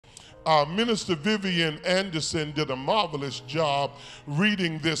Minister Vivian Anderson did a marvelous job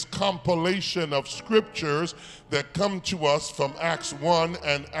reading this compilation of scriptures that come to us from Acts 1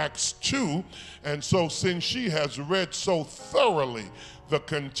 and Acts 2. And so since she has read so thoroughly the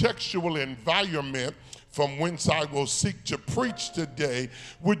contextual environment from whence I will seek to preach today,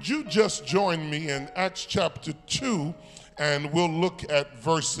 would you just join me in Acts chapter 2, and we'll look at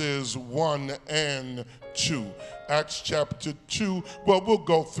verses 1 and 2. Acts chapter 2, well, we'll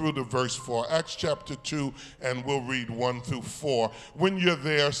go through to verse 4. Acts chapter 2, and we'll read 1 through 4. When you're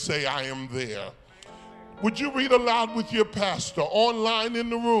there, say, I am there. Would you read aloud with your pastor? Online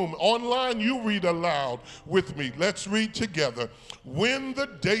in the room. Online, you read aloud with me. Let's read together. When the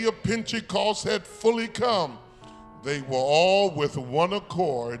day of Pentecost had fully come, they were all with one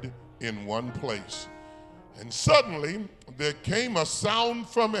accord in one place. And suddenly there came a sound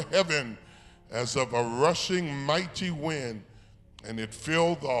from heaven as of a rushing mighty wind, and it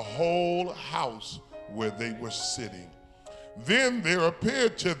filled the whole house where they were sitting. Then there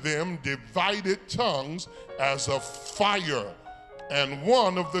appeared to them divided tongues as of fire, and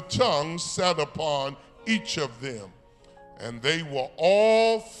one of the tongues sat upon each of them. And they were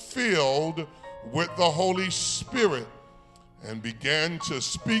all filled with the Holy Spirit and began to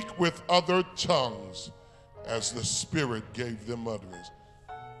speak with other tongues as the Spirit gave them utterance.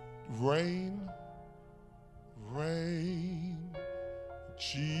 Reign, reign,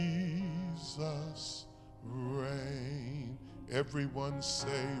 Jesus, reign. Everyone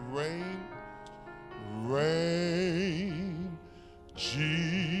say, reign, reign,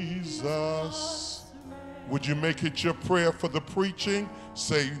 Jesus. Would you make it your prayer for the preaching?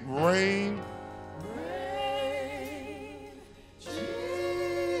 Say, reign, reign,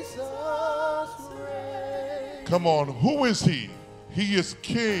 Jesus, reign. Come on, who is he? He is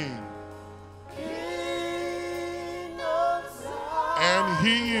King. King of Zion. And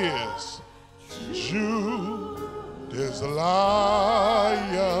he is Judah's Lion.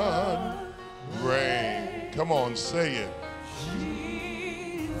 Reign. Come on, say it.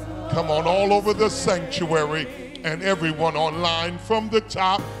 Come on, all over the sanctuary and everyone online from the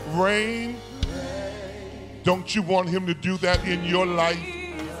top. Reign. Don't you want him to do that in your life?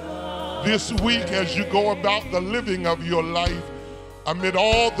 This week as you go about the living of your life, amid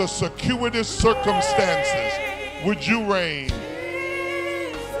all the circuitous circumstances, would you reign?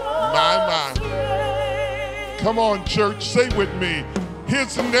 My. Come on, church, say with me.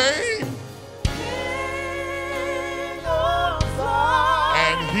 His name.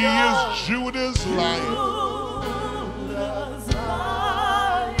 And he is Judah's Lion.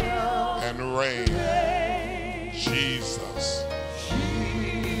 And reign. Jesus.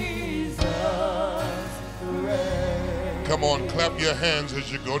 Come on, clap your hands as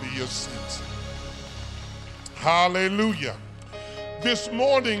you go to your seats. Hallelujah. This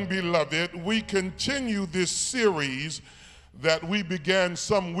morning, beloved, we continue this series that we began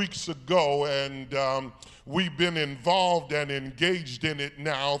some weeks ago, and we've been involved and engaged in it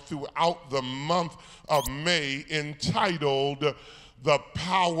now throughout the month of May, entitled The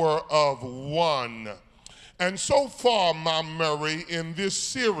Power of One. And so far, Ma Mary, in this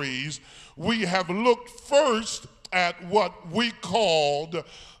series, we have looked first at what we called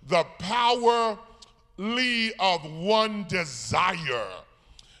the power of one desire.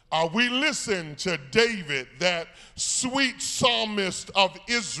 We listened to David, that sweet psalmist of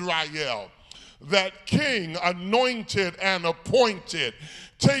Israel, that king anointed and appointed,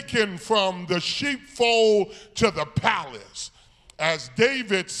 taken from the sheepfold to the palace. As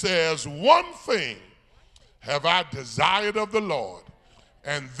David says, one thing have I desired of the Lord,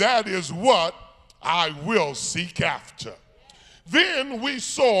 and that is what I will seek after. Then we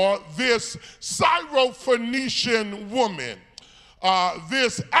saw this Syrophoenician woman,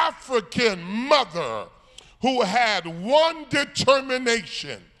 this African mother who had one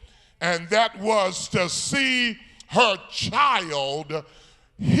determination, and that was to see her child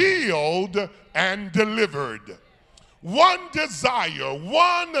healed and delivered. One desire,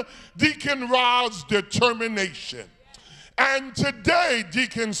 one Deacon Rod's determination. And today,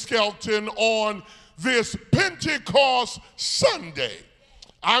 Deacon Skelton, on this Pentecost Sunday,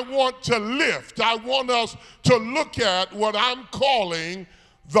 I want us to look at what I'm calling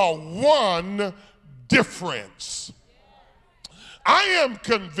the one difference. I am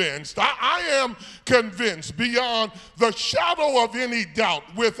convinced beyond the shadow of any doubt,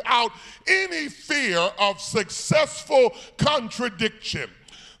 without any fear of successful contradiction,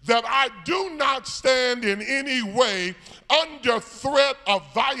 that I do not stand in any way under threat of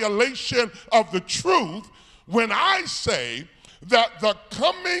violation of the truth when I say that the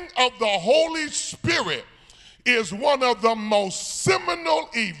coming of the Holy Spirit is one of the most seminal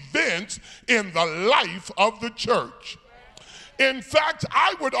events in the life of the church. In fact,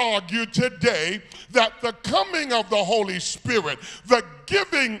 I would argue today that the coming of the Holy Spirit, the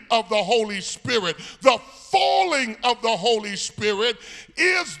giving of the Holy Spirit, the falling of the Holy Spirit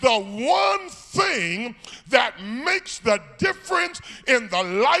is the one thing that makes the difference in the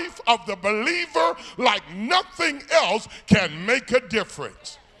life of the believer like nothing else can make a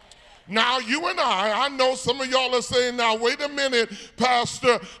difference. Now, you and I know some of y'all are saying, now, wait a minute,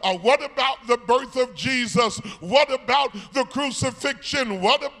 Pastor, what about the birth of Jesus? What about the crucifixion?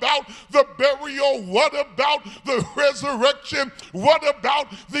 What about the burial? What about the resurrection? What about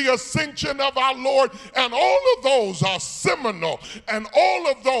the ascension of our Lord? And all of those are seminal, and all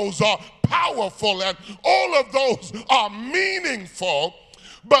of those are powerful, and all of those are meaningful.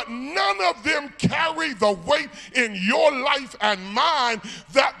 But none of them carry the weight in your life and mine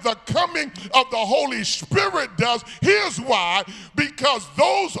that the coming of the Holy Spirit does. Here's why: because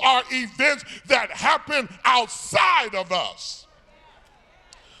those are events that happen outside of us.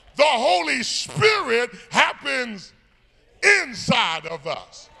 The Holy Spirit happens inside of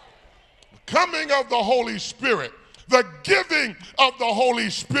us. The coming of the Holy Spirit, the giving of the Holy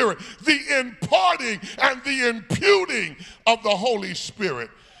Spirit, the imparting and the imputing of the Holy Spirit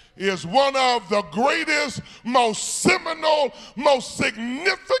is one of the greatest, most seminal, most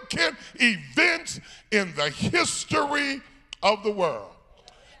significant events in the history of the world.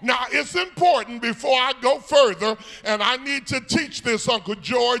 Now, it's important before I go further, and I need to teach this, Uncle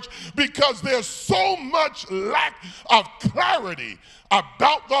George, because there's so much lack of clarity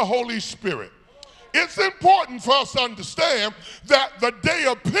about the Holy Spirit. It's important for us to understand that the day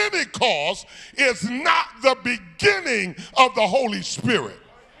of Pentecost is not the beginning of the Holy Spirit.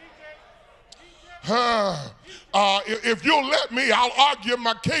 If you'll let me, I'll argue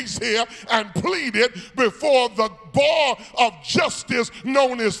my case here and plead it before the bar of justice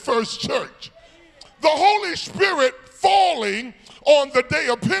known as First Church. The Holy Spirit falling on the day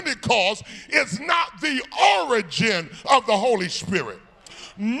of Pentecost is not the origin of the Holy Spirit.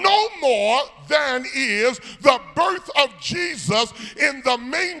 No more than is the birth of Jesus in the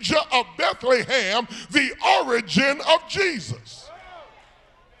manger of Bethlehem the origin of Jesus.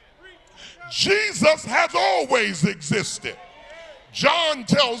 Jesus has always existed. John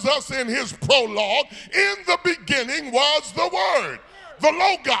tells us in his prologue, in the beginning was the Word, the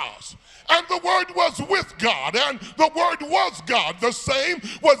Logos, and the Word was with God, and the Word was God. The same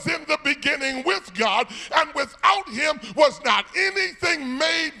was in the beginning with God, and without him was not anything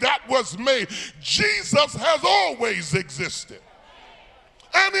made that was made. Jesus has always existed.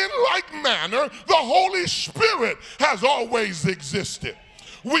 And in like manner, the Holy Spirit has always existed.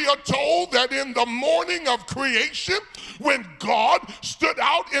 We are told that in the morning of creation, when God stood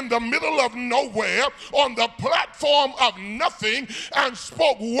out in the middle of nowhere on the platform of nothing and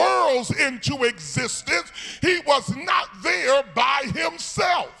spoke worlds into existence, he was not there by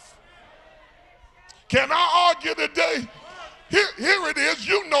himself. Can I argue today? Here it is.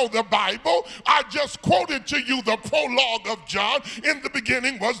 You know the Bible. I just quoted to you the prologue of John. In the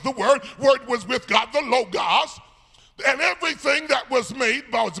beginning was the Word. Word was with God, the Logos. And everything that was made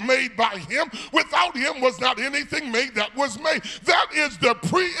by him. Without him was not anything made that was made. That is the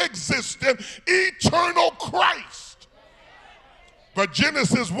pre-existent, eternal Christ. But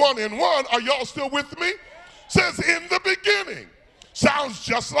Genesis 1:1, are y'all still with me? Says in the beginning. Sounds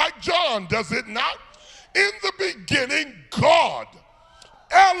just like John, does it not? In the beginning, God,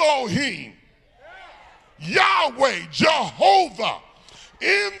 Elohim, Yahweh, Jehovah.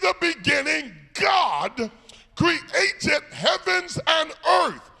 In the beginning, God created heavens and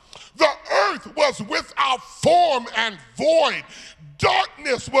earth. The earth was without form and void.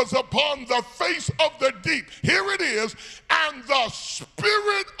 Darkness was upon the face of the deep. Here it is. And the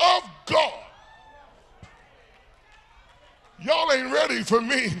Spirit of God. Y'all ain't ready for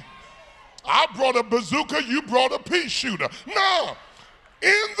me. I brought a bazooka, you brought a pea shooter. No.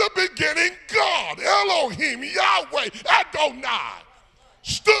 In the beginning, God, Elohim, Yahweh, Adonai,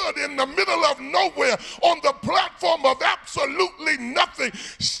 stood in the middle of nowhere on the platform of absolutely nothing,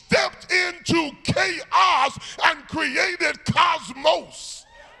 stepped into chaos and created cosmos.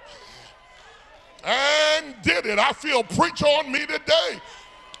 And did it. I feel preach on me today.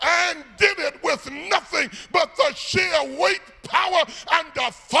 And did it with nothing but the sheer weight, power, and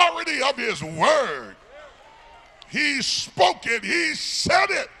authority of his word. He spoke it, he said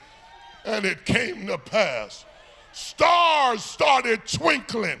it, and it came to pass. Stars started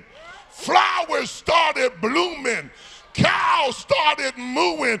twinkling. Flowers started blooming. Cows started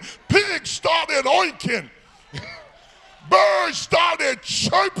mooing. Pigs started oinking. Birds started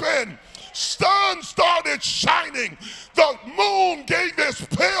chirping. sun started shining. The moon gave its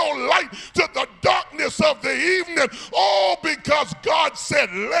pale light to the darkness of the evening. All because God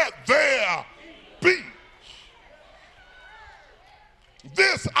said, let there be.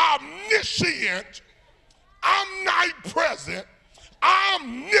 This omniscient, omnipresent,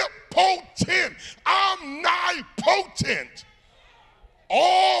 omnipotent, omnipotent,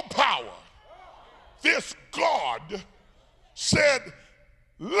 all power, this God said,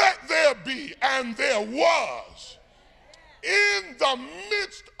 let there be, and there was. In the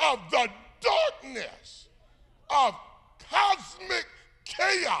midst of the darkness of cosmic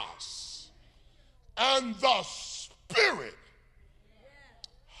chaos, and the Spirit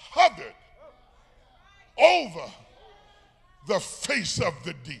hovered over the face of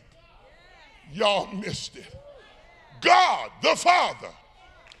the deep. Y'all missed it. God, the Father,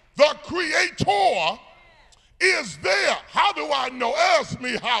 the Creator, is there. How do I know? Ask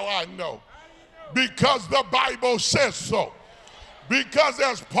me how I know. Because the Bible says so. Because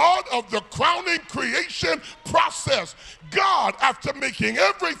as part of the crowning creation process, God, after making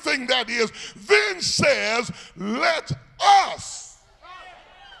everything that is, then says, let us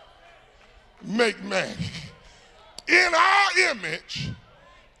make man in our image,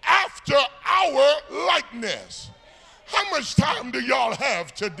 after our likeness. How much time do y'all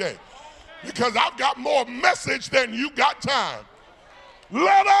have today? Because I've got more message than you got time.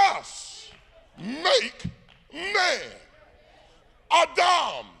 Let us make man.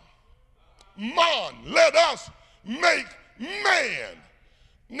 Adam, man, let us make man.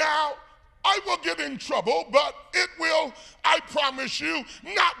 Now, I will get in trouble, but it will, I promise you,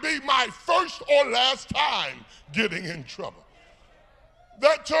 not be my first or last time getting in trouble.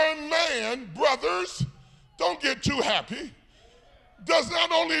 That term man, brothers, don't get too happy, does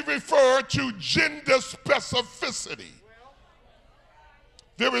not only refer to gender specificity.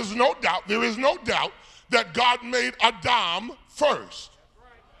 There is no doubt that God made Adam first.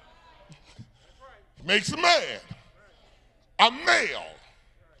 Makes a man, a male.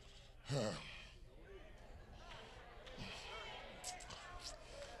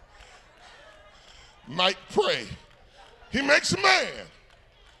 Might pray. He makes a man,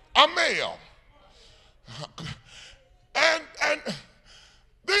 a male. And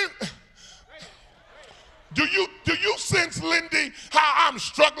then do you sense, Lindy, how I'm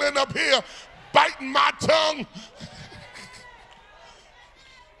struggling up here, biting my tongue?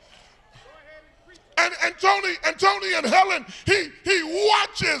 And Tony and Helen, he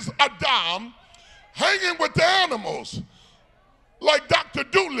watches Adam hanging with the animals, like Dr.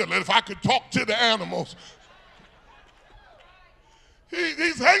 Doolittle, if I could talk to the animals.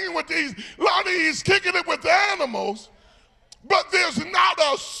 He's hanging with these, Lonnie, he's kicking it with the animals, but there's not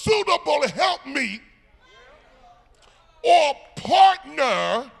a suitable helpmeet or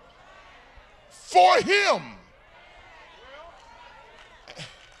partner for him.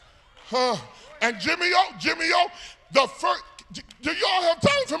 And Jimmy O, the first, do y'all have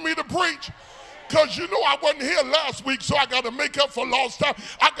time for me to preach? Because you know I wasn't here last week, so I got to make up for lost time.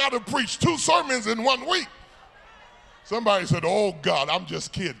 I got to preach 2 sermons in 1 week. Somebody said, oh God, I'm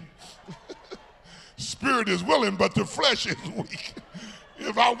just kidding. Spirit is willing, but the flesh is weak.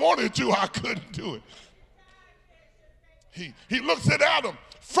 If I wanted to, I couldn't do it. He looks at Adam.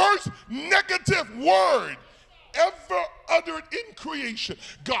 First negative word ever uttered in creation.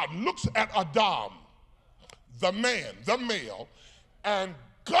 God looks at Adam, the man, the male, and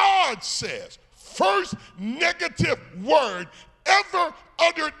God says, first negative word ever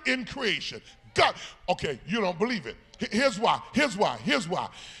uttered in creation. God, okay, you don't believe it. Here's why.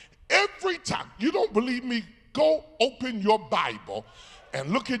 Every time, you don't believe me, go open your Bible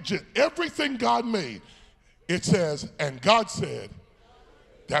and look at just everything God made. It says, and God said,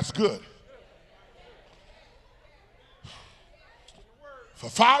 that's good. For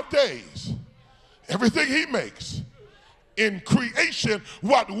 5 days, everything he makes in creation,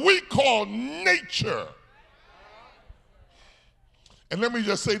 what we call nature. And let me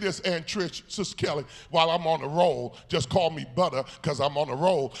just say this, Aunt Trish, Sister Kelly, while I'm on a roll, just call me Butter because I'm on a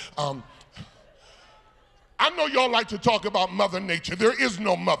roll. I know y'all like to talk about Mother Nature. There is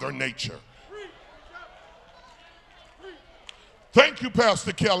no Mother Nature. Thank you,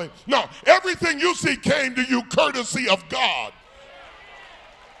 Pastor Kelly. No, everything you see came to you courtesy of God.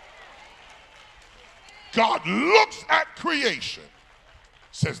 God looks at creation,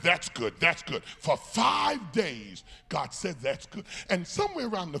 says, that's good, that's good. For 5 days, God said, that's good. And somewhere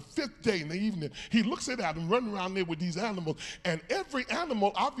around the 5th day in the evening, he looks at Adam running around there with these animals, and every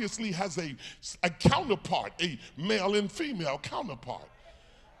animal obviously has a counterpart, a male and female counterpart,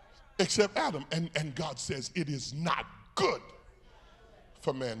 except Adam. And God says, it is not good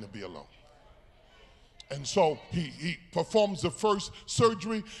for man to be alone. And so he performs the first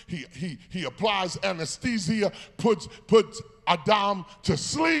surgery. He applies anesthesia, puts Adam to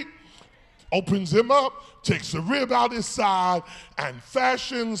sleep, opens him up, takes the rib out his side, and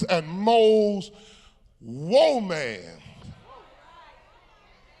fashions and molds Whoa, man.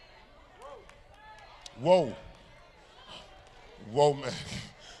 Whoa. Whoa, man.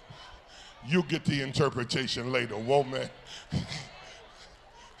 You'll get the interpretation later. Whoa, man.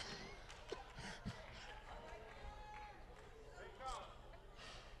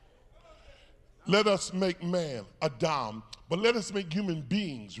 Let us make man, Adam, but let us make human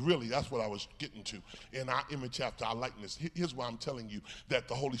beings, really. That's what I was getting to. In our image after our likeness. Here's why I'm telling you that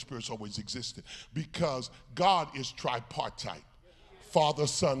the Holy Spirit's always existed. Because God is tripartite. Father,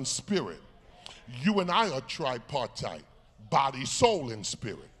 Son, Spirit. You and I are tripartite. Body, soul, and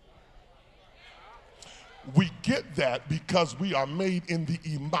spirit. We get that because we are made in the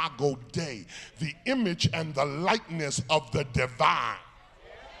imago Dei, the image and the likeness of the divine.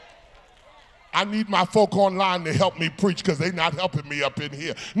 I need my folk online to help me preach because they're not helping me up in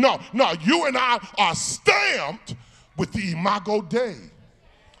here. No, you and I are stamped with the imago Dei,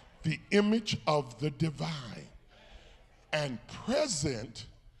 the image of the divine. And present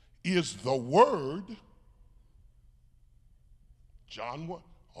is the word. John 1.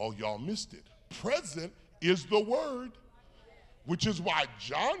 Oh, y'all missed it. Present is the word. Which is why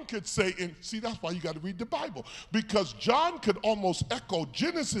John could say, see, that's why you got to read the Bible. Because John could almost echo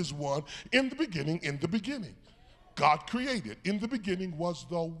Genesis 1, in the beginning. God created. In the beginning was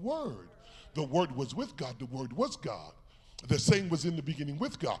the Word. The Word was with God. The Word was God. The same was in the beginning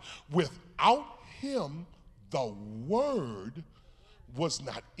with God. Without him, the Word was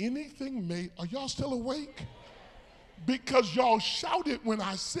not anything made. Are y'all still awake? Because y'all shouted when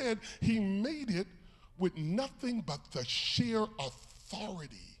I said he made it with nothing but the sheer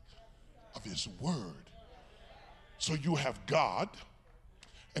authority of his word. So you have God,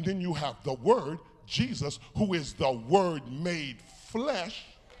 and then you have the Word, Jesus, who is the Word made flesh,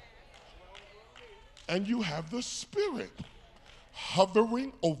 and you have the Spirit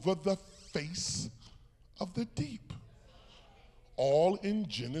hovering over the face of the deep. All in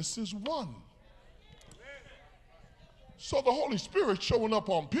Genesis 1. So the Holy Spirit showing up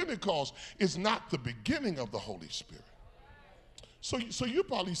on Pentecost is not the beginning of the Holy Spirit. So you're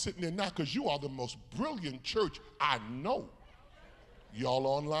probably sitting there now because you are the most brilliant church I know. Y'all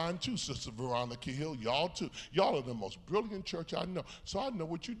online too, Sister Veronica Hill, y'all too. Y'all are the most brilliant church I know. So I know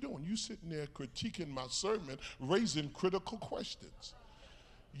what you're doing. You're sitting there critiquing my sermon, raising critical questions.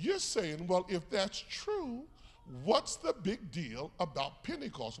 You're saying, well, if that's true, what's the big deal about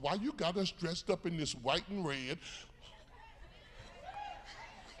Pentecost? Why you got us dressed up in this white and red?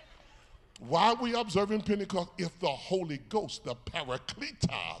 Why are we observing Pentecost if the Holy Ghost, the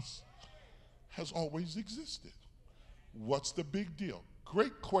Parakletos, has always existed? What's the big deal?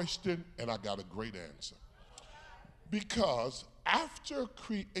 Great question, and I got a great answer. Because after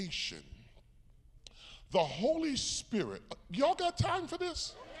creation, the Holy Spirit, y'all got time for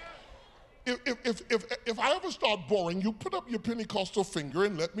this? If I ever start boring, you put up your Pentecostal finger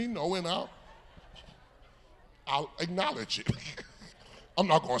and let me know, and I'll acknowledge it. I'm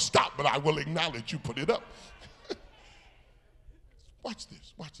not going to stop, but I will acknowledge you put it up. Watch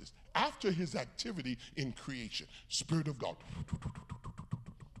this. After his activity in creation, Spirit of God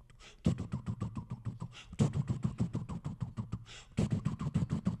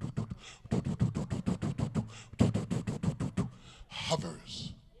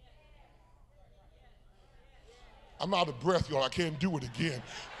hovers. I'm out of breath, y'all. I can't do it again.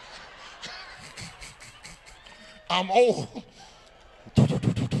 I'm old.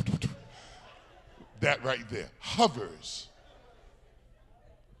 That right there, hovers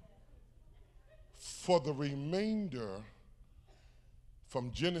for the remainder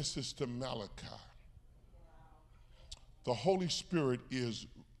from Genesis to Malachi. The Holy Spirit is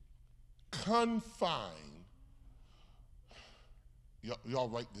confined. Y'all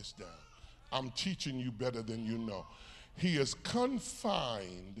write this down. I'm teaching you better than you know. He is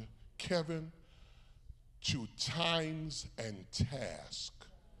confined, Kevin, to times and tasks.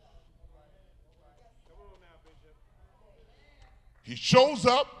 He shows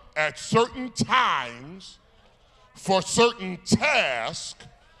up at certain times for certain tasks,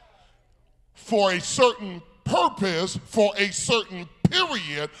 for a certain purpose, for a certain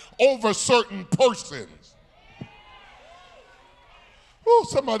period, over certain persons. Oh,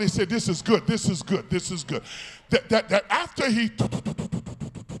 somebody said, this is good, this is good, this is good. That after he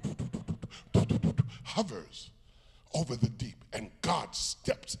hovers over the deep, and God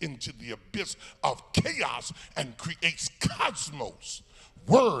steps into the abyss of chaos and creates cosmos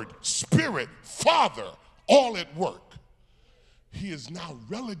Word, Spirit, Father, all at work. He is now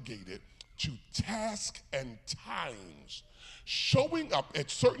relegated to task and times, showing up at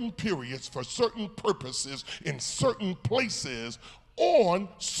certain periods for certain purposes in certain places on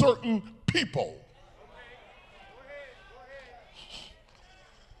certain people.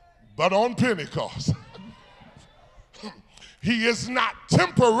 But on Pentecost, he is not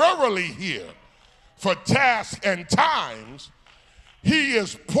temporarily here for tasks and times. He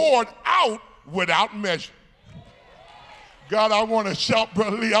is poured out without measure. God, I want to shout,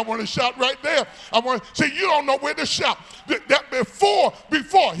 Brother Lee. I want to shout right there. See, you don't know where to shout. That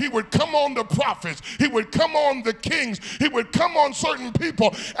before he would come on the prophets, he would come on the kings, he would come on certain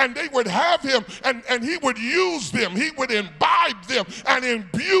people, and they would have him, and he would use them. He would imbibe them and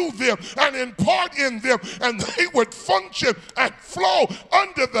imbue them and impart in them, and they would function and flow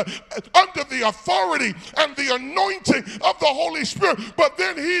under the authority and the anointing of the Holy Spirit. But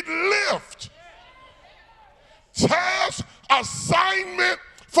then he'd lift. Task, assignment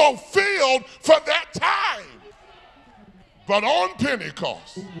fulfilled for that time. But on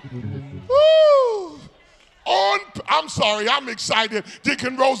Pentecost, I'm excited.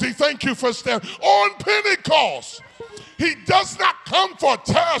 Deacon Rosie, thank you for standing. On Pentecost, he does not come for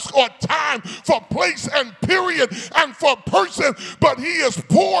task or time, for place and period and for person, but he is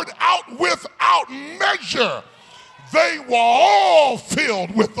poured out without measure. They were all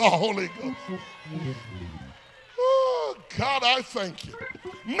filled with the Holy Ghost. Oh, God, I thank you.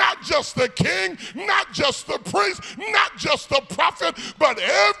 Not just the king, not just the priest, not just the prophet, but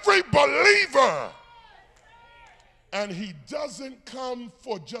every believer. And he doesn't come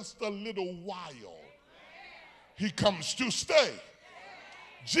for just a little while. He comes to stay.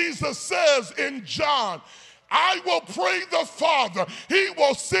 Jesus says in John, I will pray the Father. He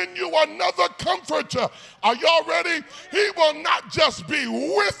will send you another comforter. Are y'all ready? He will not just be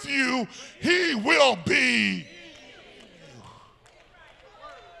with you, he will be.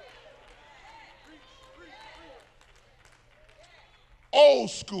 Old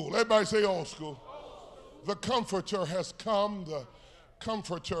school. Everybody say old school. The comforter has come. The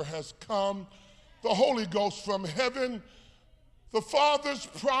comforter has come. The Holy Ghost from heaven. The Father's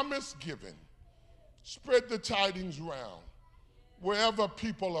promise given. Spread the tidings round. Wherever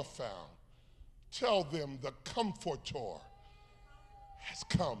people are found, tell them the comforter has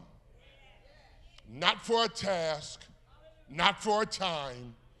come. Not for a task, not for a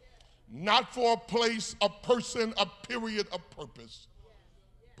time, not for a place, a person, a period, a purpose,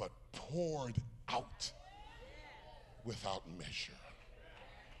 but poured out without measure.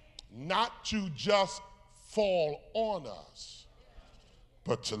 Not to just fall on us,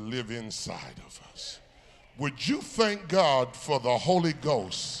 but to live inside of us. Would you thank God for the Holy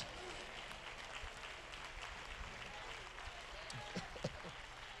Ghost?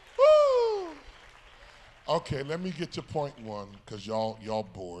 Woo! Okay, let me get to point one, because y'all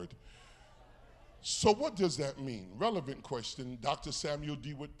bored. So what does that mean? Relevant question. Dr. Samuel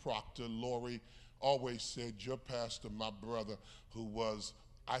DeWitt Proctor, Lori, always said, your pastor, my brother, who was,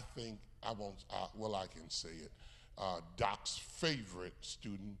 I think, I can say it, Doc's favorite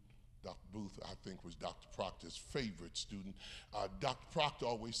student. Dr. Booth, I think, was Dr. Proctor's favorite student. Dr. Proctor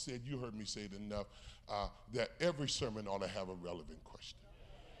always said, you heard me say it enough, that every sermon ought to have a relevant question.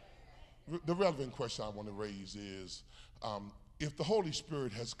 The relevant question I want to raise is, if the Holy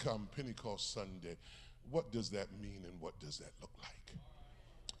Spirit has come Pentecost Sunday, what does that mean and what does that look like?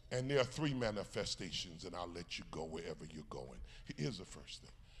 And there are three manifestations, and I'll let you go wherever you're going. Here's the first thing.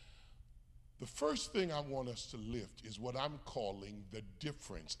 The first thing I want us to lift is what I'm calling the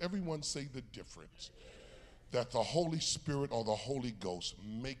difference. Everyone say the difference that the Holy Spirit or the Holy Ghost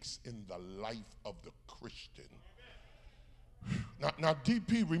makes in the life of the Christian. Now,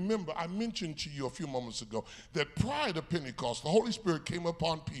 DP, remember, I mentioned to you a few moments ago that prior to Pentecost, the Holy Spirit came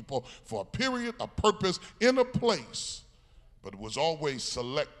upon people for a period, a purpose, in a place, but it was always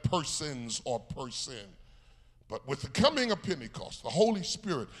select persons or person. But with the coming of Pentecost, the Holy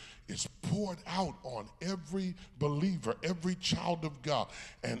Spirit is poured out on every believer, every child of God,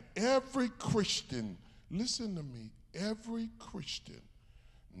 and every Christian, listen to me, every Christian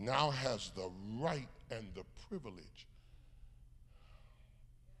now has the right and the privilege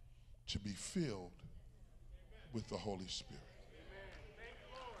to be filled with the Holy Spirit.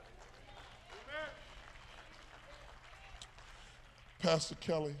 Pastor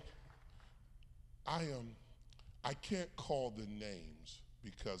Kelly, I can't call the names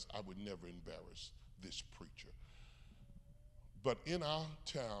because I would never embarrass this preacher. But in our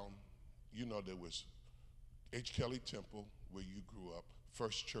town, you know, there was H. Kelly Temple, where you grew up,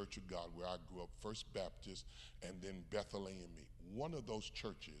 First Church of God, where I grew up, First Baptist, and then Bethel AME. One of those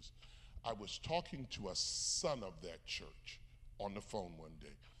churches, I was talking to a son of that church on the phone one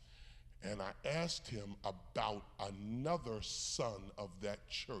day, and I asked him about another son of that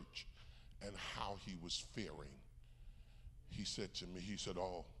church and how he was faring. He said to me, he said,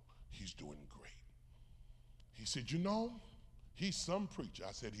 oh, he's doing great. He said, you know, he's some preacher.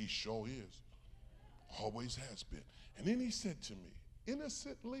 I said, he sure is. Always has been. And then he said to me,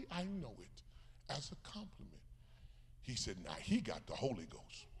 innocently, I know it as a compliment. He said, now he got the Holy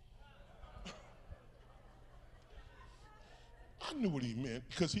Ghost. I knew what he meant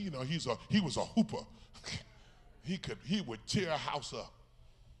because he was a hooper. he would tear a house up.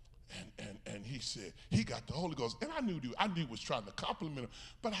 And he said, he got the Holy Ghost. And I knew he was trying to compliment him.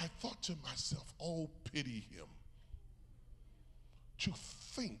 But I thought to myself, oh, pity him. To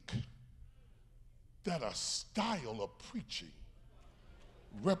think that a style of preaching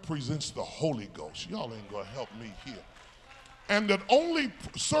represents the Holy Ghost. Y'all ain't going to help me here. And that only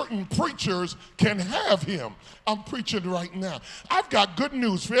certain preachers can have him. I'm preaching right now. I've got good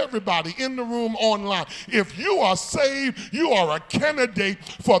news for everybody in the room online. If you are saved, you are a candidate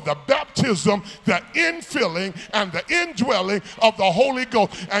for the baptism, the infilling, and the indwelling of the Holy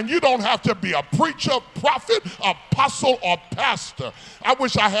Ghost. And you don't have to be a preacher, prophet, apostle, or pastor. I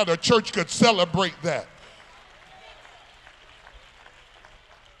wish I had a church could celebrate that.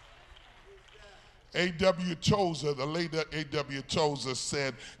 A.W. Tozer, the late A.W. Tozer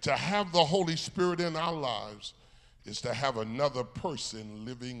said, to have the Holy Spirit in our lives is to have another person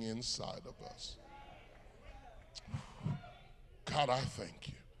living inside of us. God, I thank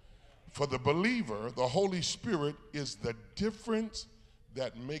you. For the believer, the Holy Spirit is the difference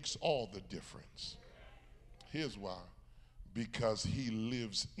that makes all the difference. Here's why. Because he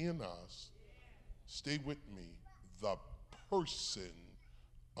lives in us. Stay with me. The person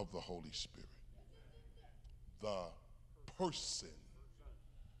of the Holy Spirit. The person.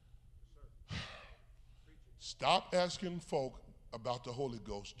 Stop asking folk about the Holy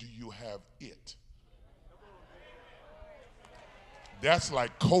Ghost. Do you have it? That's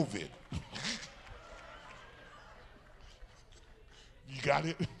like COVID. You got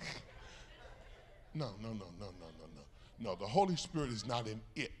it? No. No, the Holy Spirit is not in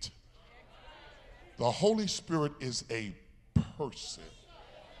it. The Holy Spirit is a person.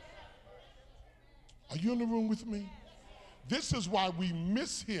 Are you in the room with me? This is why we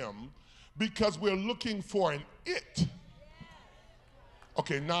miss him, because we're looking for an it.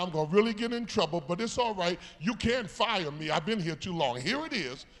 Okay, now I'm going to really get in trouble, but it's all right. You can't fire me. I've been here too long. Here it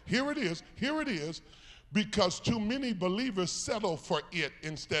is. Because too many believers settle for it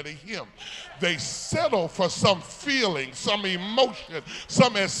instead of him. They settle for some feeling, some emotion,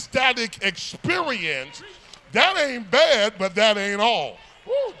 some ecstatic experience. That ain't bad, but that ain't all.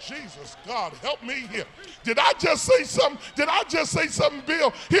 Oh, Jesus, God, help me here. Did I just say something,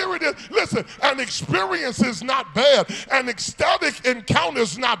 Bill? Here it is. Listen, an experience is not bad. An ecstatic encounter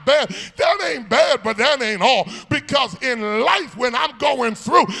is not bad. That ain't bad, but that ain't all. Because in life, when I'm going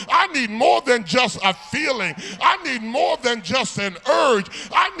through, I need more than just a feeling. I need more than just an urge.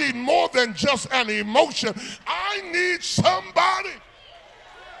 I need more than just an emotion. I need somebody.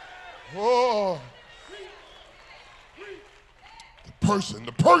 Oh.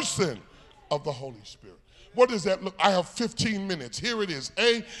 The person of the Holy Spirit. What does that look? I have 15 minutes. Here it is.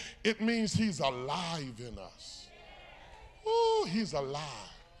 A, it means he's alive in us. Oh, he's alive.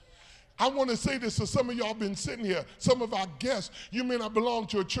 I want to say this to some of y'all been sitting here, some of our guests. You may not belong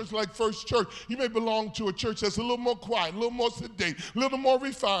to a church like First Church. You may belong to a church that's a little more quiet, a little more sedate, a little more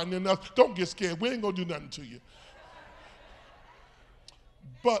refined than us. Don't get scared. We ain't going to do nothing to you.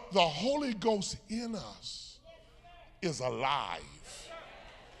 But the Holy Ghost in us is alive.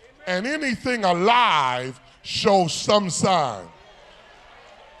 And anything alive shows some sign.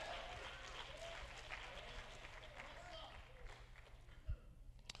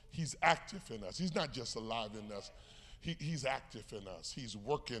 He's active in us. He's not just alive in us. He's active in us. He's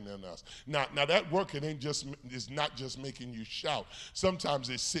working in us. Now that working is not just making you shout. Sometimes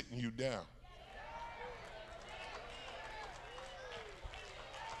it's sitting you down.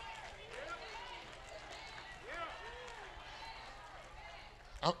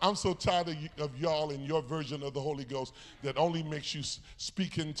 I'm so tired of y'all and your version of the Holy Ghost that only makes you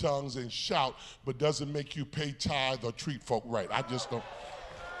speak in tongues and shout, but doesn't make you pay tithe or treat folk right. I don't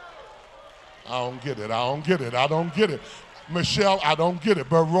get it. Michelle, I don't get it.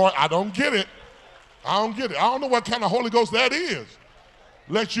 But Roy, I don't get it. I don't know what kind of Holy Ghost that is.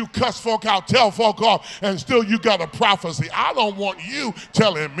 Let you cuss folk out, tell folk off, and still you got a prophecy. I don't want you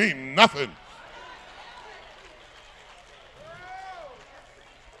telling me nothing.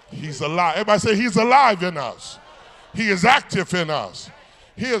 He's alive. Everybody say he's alive in us. He is active in us.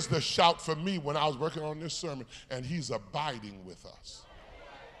 Here's the shout for me when I was working on this sermon, and he's abiding with us.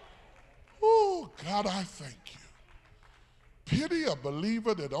 Oh, God, I thank you. Pity a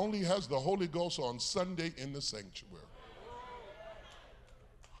believer that only has the Holy Ghost on Sunday in the sanctuary.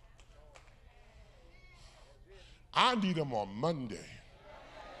 I need him on Monday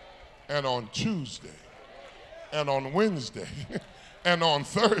and on Tuesday and on Wednesday and on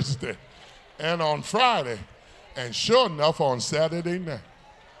Thursday and on Friday and sure enough on Saturday night.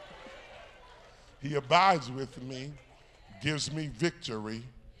 He abides with me, gives me victory.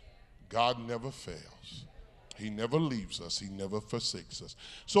 God never fails. He never leaves us. He never forsakes us.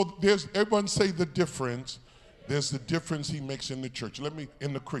 So everyone say the difference. There's the difference he makes in the church.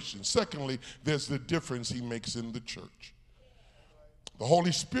 In the Christian. Secondly, there's the difference he makes in the church. The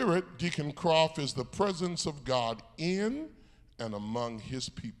Holy Spirit, Deacon Clarke, is the presence of God in and among his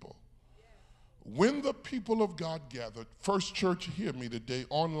people. When the people of God gathered, First Church, hear me today,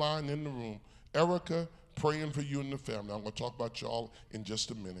 online in the room, Erica, praying for you and the family. I'm going to talk about y'all in just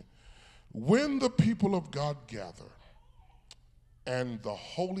a minute. When the people of God gather and the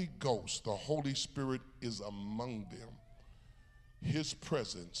Holy Ghost, the Holy Spirit is among them, his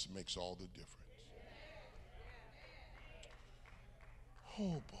presence makes all the difference.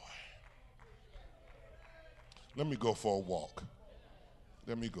 Oh boy. Let me go for a walk.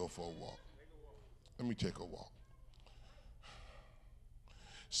 Let me go for a walk. Let me take a walk.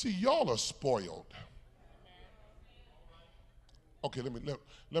 See, y'all are spoiled. Okay,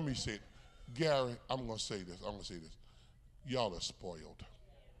 let me say it. Gary, I'm going to say this. Y'all are spoiled.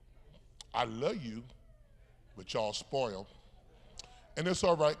 I love you, but y'all spoiled. And it's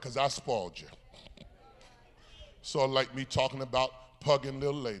all right because I spoiled you. So like me talking about Pug and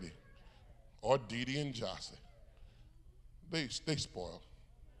Little Lady or Dee Dee and Jossie. They spoiled.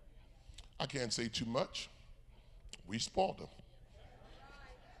 I can't say too much. We spoiled them.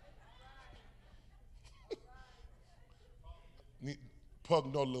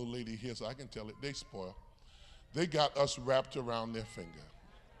 Pug, no Little Lady here, so I can tell it. They spoiled. They got us wrapped around their finger.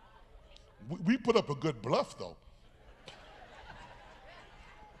 We put up a good bluff, though.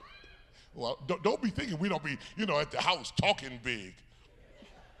 Well, don't be thinking we don't be, at the house talking big.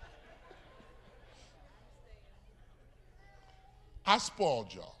 I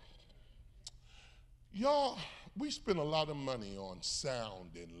spoiled y'all. Y'all, we spend a lot of money on sound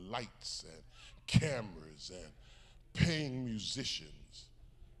and lights and cameras and paying musicians,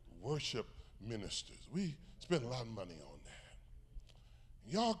 worship ministers. We spend a lot of money on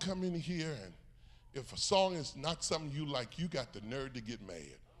that. Y'all come in here, and if a song is not something you like, you got the nerve to get mad.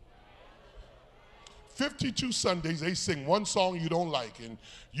 52 Sundays, they sing one song you don't like, and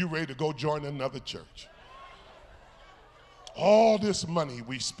you ready to go join another church. All this money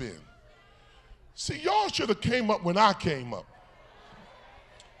we spend. See, y'all should have came up when I came up.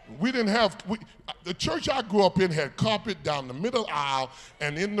 The church I grew up in had carpet down the middle aisle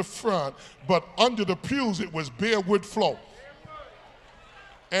and in the front, but under the pews it was bare wood floor.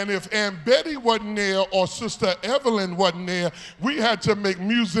 And if Aunt Betty wasn't there or Sister Evelyn wasn't there, we had to make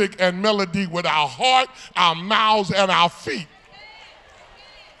music and melody with our heart, our mouths, and our feet.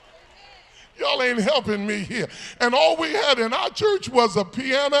 Y'all ain't helping me here. And all we had in our church was a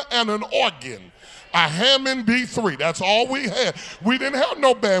piano and an organ. A Hammond B3, that's all we had. We didn't have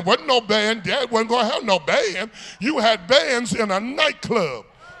no band. Wasn't no band. Dad wasn't going to have no band. You had bands in a nightclub.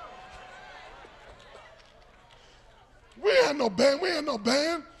 We had no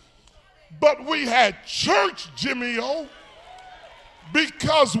band. But we had church, Jimmy O.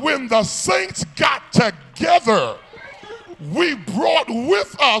 Because when the saints got together, we brought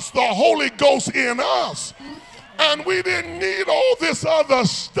with us the Holy Ghost in us. And we didn't need all this other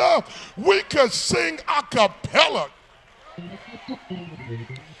stuff. We could sing a cappella.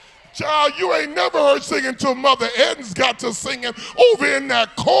 Child, you ain't never heard singing till Mother Eden's got to singing over in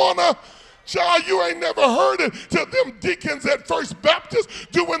that corner. Child, you ain't never heard it till them deacons at First Baptist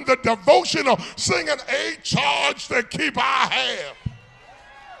doing the devotional, singing a charge to keep our hair.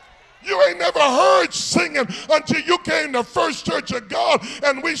 You ain't never heard singing until you came to First Church of God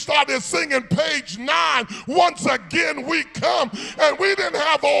and we started singing page 9. Once again we come, and we didn't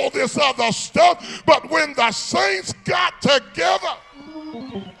have all this other stuff, but when the saints got together,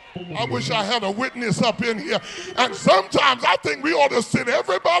 I wish I had a witness up in here. And sometimes I think we ought to sit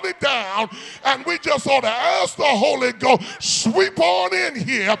everybody down and we just ought to ask the Holy Ghost, sweep on in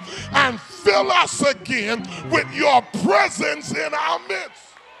here and fill us again with your presence in our midst.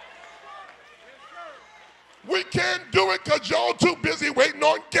 We can't do it because y'all too busy waiting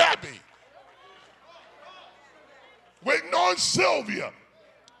on Gabby, waiting on Sylvia,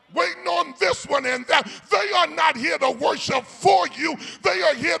 waiting on this one and that. They are not here to worship for you. They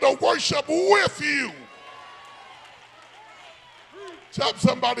are here to worship with you. Tell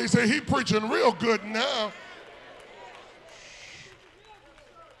somebody, say, he preaching real good now.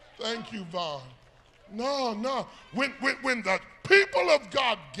 Thank you, Vaughn. No. When the people of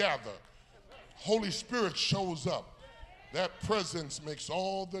God gather, Holy Spirit shows up. That presence makes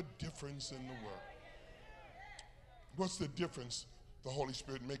all the difference in the world. What's the difference the Holy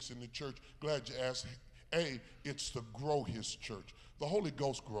Spirit makes in the church? Glad you asked. A, it's to grow his church. The Holy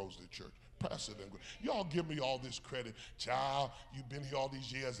Ghost grows the church. Pastor, y'all give me all this credit. Child, you've been here all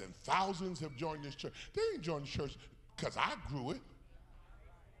these years and thousands have joined this church. They ain't joined the church because I grew it.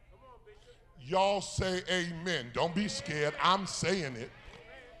 Y'all say amen. Don't be scared. I'm saying it.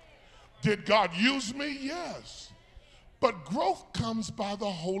 Did God use me? Yes. But growth comes by the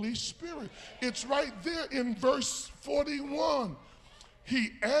Holy Spirit. It's right there in verse 41. He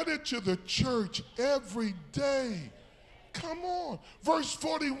added to the church every day. Come on. Verse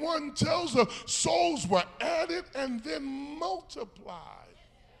 41 tells us souls were added and then multiplied.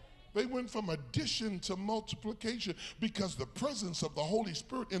 They went from addition to multiplication because the presence of the Holy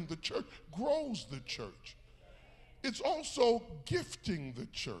Spirit in the church grows the church. It's also gifting the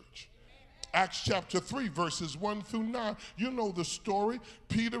church. Acts chapter 3, verses 1 through 9. You know the story.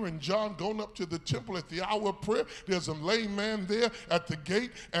 Peter and John going up to the temple at the hour of prayer. There's a lame man there at the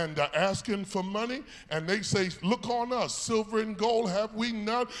gate and asking for money. And they say, look on us. Silver and gold have we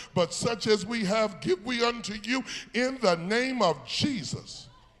none, but such as we have give we unto you in the name of Jesus.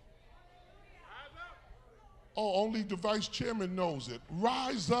 Oh, only the vice chairman knows it.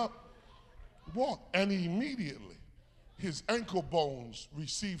 Rise up, walk. And immediately his ankle bones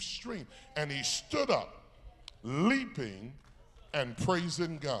received strength, and he stood up, leaping and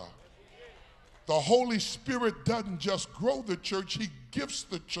praising God. The Holy Spirit doesn't just grow the church, he gifts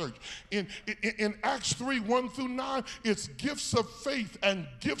the church. In Acts 3, 1 through 9, it's gifts of faith and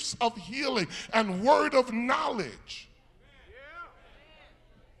gifts of healing and word of knowledge.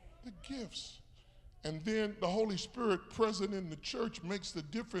 The gifts. And then the Holy Spirit present in the church makes the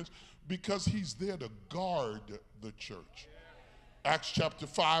difference because he's there to guard the church. Acts chapter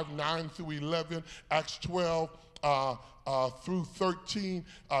 5, 9 through 11, Acts 12 through 13,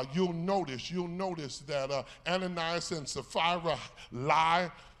 you'll notice that Ananias and Sapphira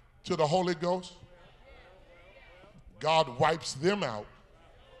lie to the Holy Ghost. God wipes them out.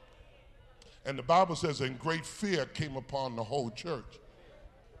 And the Bible says, and great fear came upon the whole church.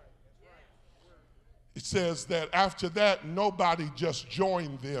 It says that after that, nobody just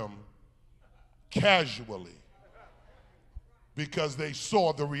joined them casually because they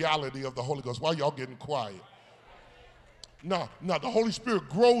saw the reality of the Holy Ghost. Why y'all getting quiet? No, the Holy Spirit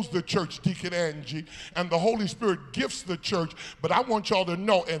grows the church, Deacon Angie, and the Holy Spirit gifts the church. But I want y'all to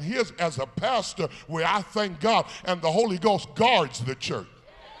know, and here's as a pastor where I thank God, and the Holy Ghost guards the church.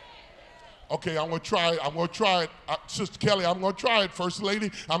 Okay, I'm going to try it. Sister Kelly, I'm going to try it. First Lady,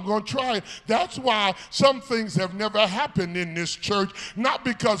 I'm going to try it. That's why some things have never happened in this church, not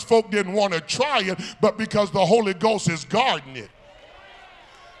because folk didn't want to try it, but because the Holy Ghost is guarding it.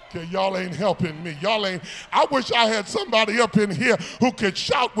 Okay, y'all ain't helping me. I wish I had somebody up in here who could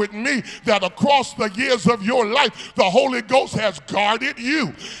shout with me that across the years of your life, the Holy Ghost has guarded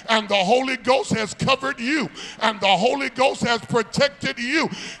you, and the Holy Ghost has covered you, and the Holy Ghost has protected you.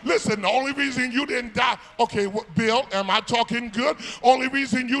 Listen, the only reason you didn't die, okay, Bill, am I talking good? Only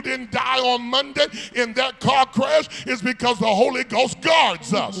reason you didn't die on Monday in that car crash is because the Holy Ghost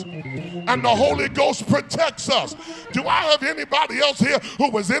guards us, and the Holy Ghost protects us. Do I have anybody else here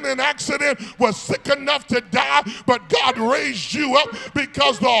who was in an accident, was sick enough to die, but God raised you up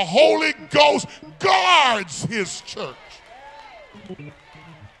because the Holy Ghost guards his church?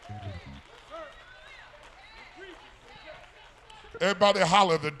 Everybody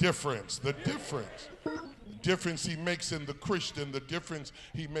holler the difference. The difference. Difference he makes in the Christian, the difference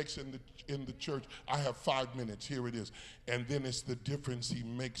he makes in the church. I have 5 minutes. Here it is. And then it's the difference he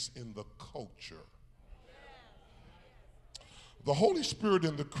makes in the culture. The Holy Spirit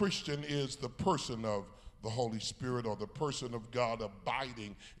in the Christian is the person of the Holy Spirit, or the person of God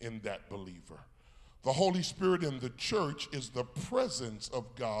abiding in that believer. The Holy Spirit in the church is the presence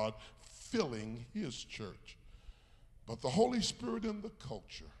of God filling his church. But the Holy Spirit in the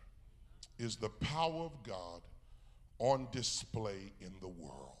culture is the power of God on display in the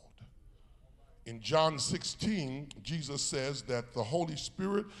world. In John 16, Jesus says that the Holy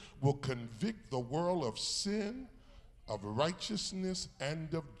Spirit will convict the world of sin, of righteousness,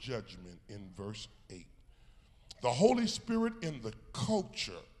 and of judgment in verse 8. The Holy Spirit in the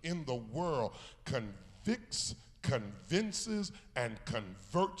culture, in the world, convicts convinces and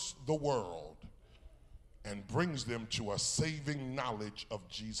converts the world and brings them to a saving knowledge of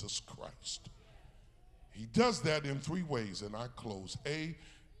Jesus Christ. He does that in three ways, and I close. A,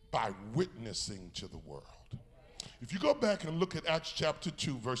 by witnessing to the world. If you go back and look at Acts chapter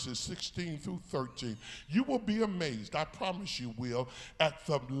 2, verses 16 through 13, you will be amazed, I promise you will, at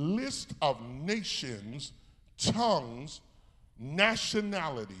the list of nations, tongues,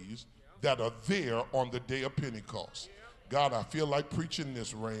 nationalities that are there on the day of Pentecost. God, I feel like preaching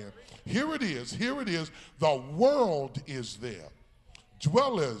this, Rand. Here it is. The world is there.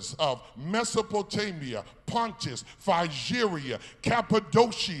 Dwellers of Mesopotamia, Pontus, Phrygia,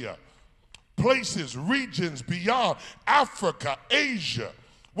 Cappadocia, places, regions beyond Africa, Asia,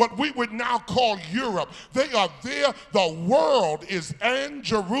 what we would now call Europe. They are there. The world is in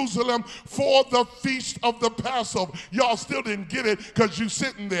Jerusalem for the feast of the Passover. Y'all still didn't get it because you're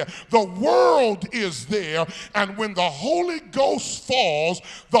sitting there. The world is there, and when the Holy Ghost falls,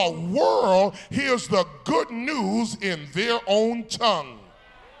 the world hears the good news in their own tongue.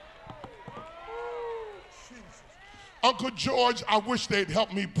 Uncle George, I wish they'd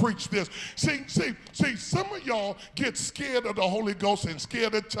help me preach this. See, some of y'all get scared of the Holy Ghost and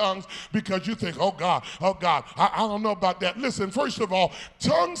scared of tongues because you think, oh God, I don't know about that. Listen, first of all,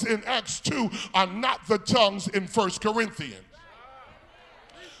 tongues in Acts 2 are not the tongues in 1 Corinthians.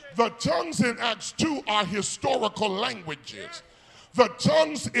 The tongues in Acts 2 are historical languages. The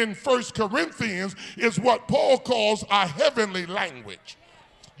tongues in 1 Corinthians is what Paul calls a heavenly language.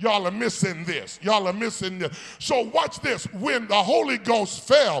 Y'all are missing this. So watch this. When the Holy Ghost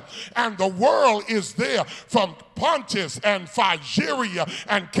fell and the world is there from Pontus and Phrygia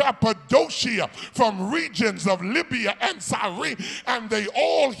and Cappadocia, from regions of Libya and Cyrene, and they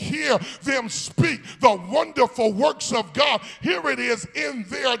all hear them speak the wonderful works of God. Here it is in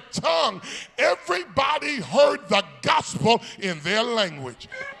their tongue. Everybody heard the gospel in their language.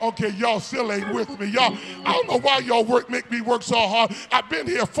 Okay, y'all still ain't with me. Y'all, I don't know why y'all make me work so hard. I've been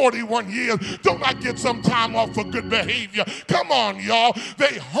here 41 years. Don't I get some time off for good behavior? Come on, y'all.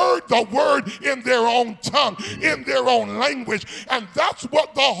 They heard the word in their own tongue, in their own language, and that's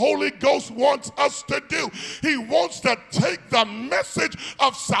what the Holy Ghost wants us to do. He wants to take the message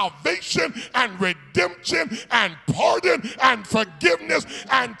of salvation and redemption and pardon and forgiveness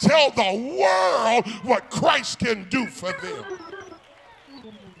and tell the world what Christ can do for them.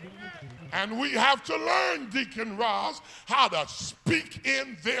 And we have to learn, Deacon Ross, how to speak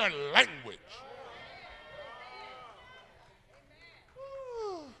in their language.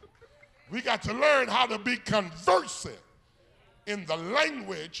 We got to learn how to be conversant in the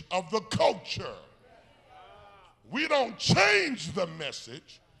language of the culture. We don't change the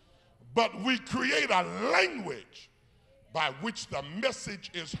message, but we create a language by which the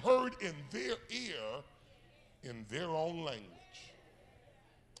message is heard in their ear in their own language.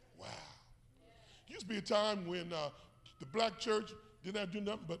 Wow. Used to be a time when the black church did not do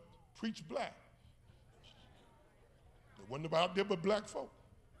nothing but preach black. There wasn't about there but black folk.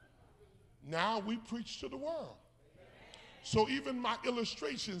 Now we preach to the world. So even my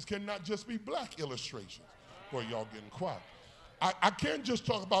illustrations cannot just be black illustrations. Boy, y'all getting quiet. I can't just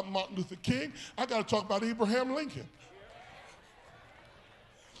talk about Martin Luther King. I got to talk about Abraham Lincoln.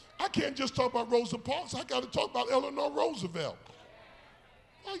 I can't just talk about Rosa Parks. I got to talk about Eleanor Roosevelt.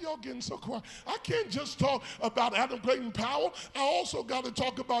 Why y'all getting so quiet? I can't just talk about Adam Clayton Powell. I also got to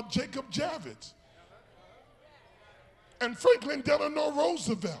talk about Jacob Javits and Franklin Delano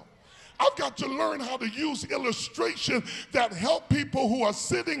Roosevelt. I've got to learn how to use illustration that help people who are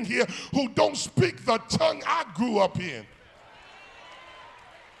sitting here who don't speak the tongue I grew up in.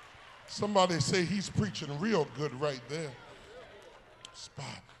 Somebody say he's preaching real good right there. It's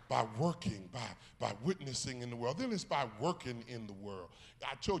by working, by witnessing in the world. Then it's by working in the world.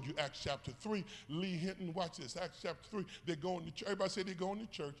 I told you Acts chapter 3. Lee Hinton, watch this. Acts chapter 3. They're going to church. Everybody say they're going to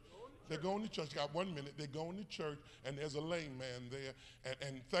church. They're going to church. Got 1 minute. They're going to church, and there's a lame man there.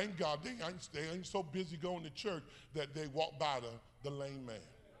 And thank God they ain't so busy going to church that they walk by the lame man.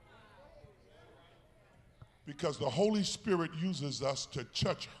 Because the Holy Spirit uses us to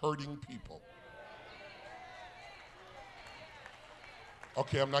touch hurting people.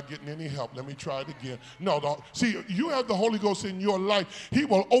 Okay, I'm not getting any help. Let me try it again. No, see, you have the Holy Ghost in your life. He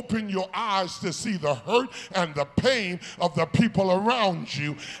will open your eyes to see the hurt and the pain of the people around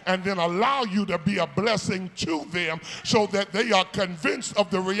you and then allow you to be a blessing to them so that they are convinced of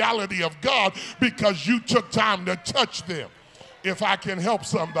the reality of God because you took time to touch them. If I can help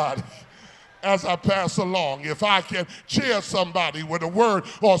somebody as I pass along, if I can cheer somebody with a word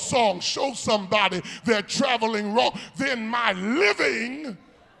or a song, show somebody they're traveling wrong, then my living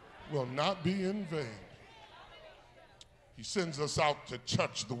will not be in vain. He sends us out to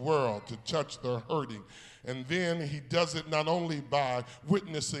touch the world, to touch the hurting. And then he does it not only by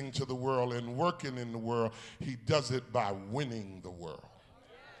witnessing to the world and working in the world, he does it by winning the world.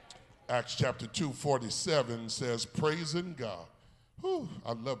 Acts chapter 2:47 says, praising God. Whew,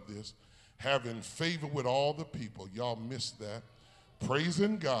 I love this. Having favor with all the people. Y'all missed that.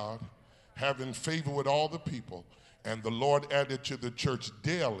 Praising God, having favor with all the people. And the Lord added to the church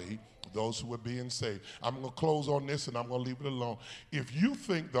daily those who were being saved. I'm going to close on this and I'm going to leave it alone. If you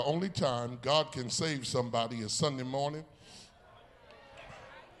think the only time God can save somebody is Sunday morning,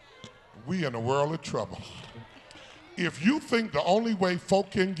 we in a world of trouble. If you think the only way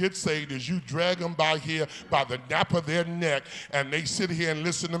folk can get saved is you drag them by here by the nape of their neck and they sit here and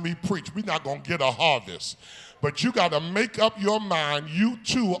listen to me preach, we're not going to get a harvest. But you got to make up your mind. You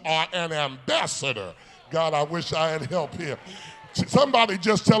too are an ambassador. God, I wish I had help here. Somebody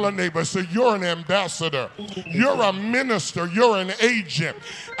just tell a neighbor, so you're an ambassador, you're a minister, you're an agent,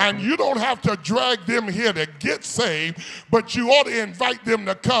 and you don't have to drag them here to get saved, but you ought to invite them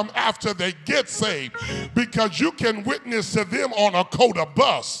to come after they get saved, because you can witness to them on a Coda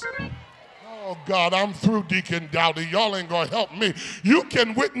bus. Oh, God, I'm through, Deacon Dowdy. Y'all ain't going to help me. You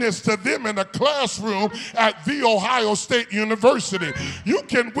can witness to them in a classroom at The Ohio State University. You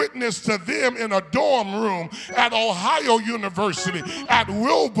can witness to them in a dorm room at Ohio University, at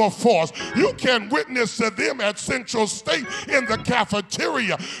Wilberforce. You can witness to them at Central State in the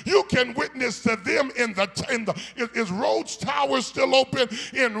cafeteria. You can witness to them is Rhodes Tower still open?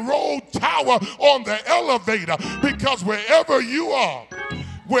 In Rhodes Tower on the elevator, because wherever you are,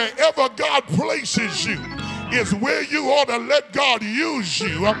 wherever God places you is where you ought to let God use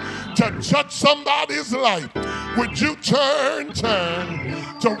you to touch somebody's life. Would you turn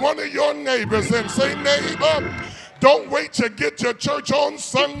to one of your neighbors and say, neighbor, don't wait to get to church on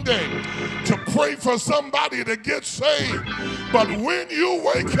Sunday to pray for somebody to get saved. But when you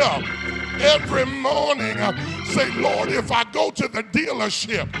wake up every morning, say, Lord, if I go to the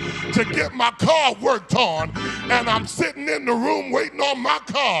dealership to get my car worked on and I'm sitting in the room waiting on my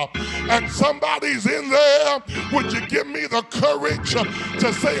car and somebody's in there, would you give me the courage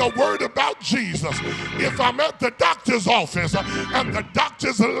to say a word about Jesus? If I'm at the doctor's office and the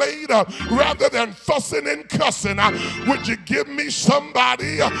doctor's late, rather than fussing and cussing, would you give me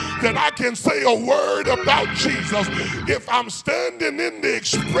somebody that I can say a word about Jesus? If I'm standing in the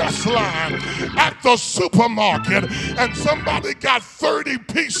express line at the supermarket and somebody got 30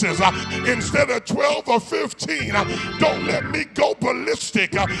 pieces instead of 12 or 15, don't let me go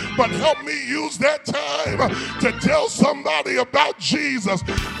ballistic, but help me use that time to tell somebody about Jesus.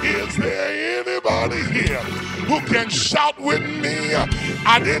 Is there anybody here who can shout with me?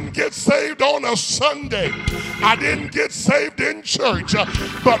 I didn't get saved on a Sunday. I didn't get saved in church,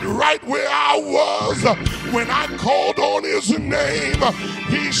 but right where I was when I called on his name,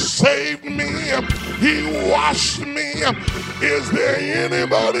 he saved me. He washed me. Is there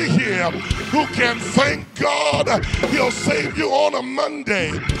anybody here who can thank God? He'll save you on a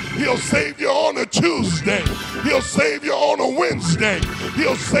Monday. He'll save you on a Tuesday. He'll save you on a Wednesday.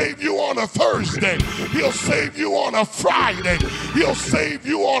 He'll save you on a Thursday. He'll save you on a Friday. He'll save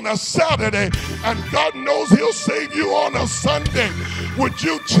you on a Saturday. And God knows he'll save you on a Sunday. Would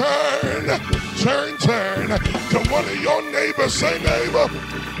you turn to one of your neighbors? Say, neighbor,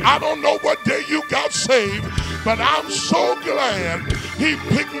 I don't know what day you got saved, but I'm so glad he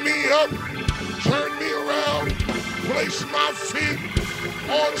picked me up, turned me around, placed my feet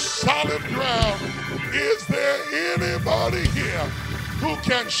on solid ground. Is there anybody here who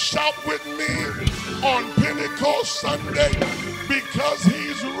can shout with me on Pentecost Sunday because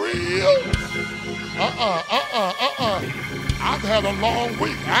he's real? I've had a long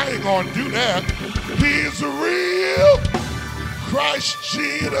week. I ain't gonna do that. He's real. Christ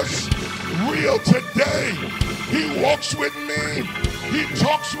Jesus, real today. He walks with me. He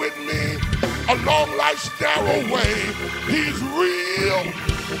talks with me along life's narrow way. He's real.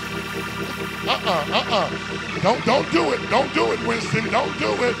 Don't do it. Don't do it, Winston. Don't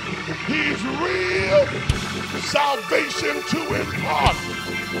do it. He's real. Salvation to impart.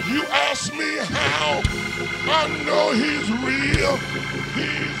 You ask me how? I know he's real.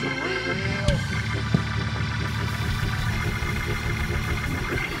 He's real.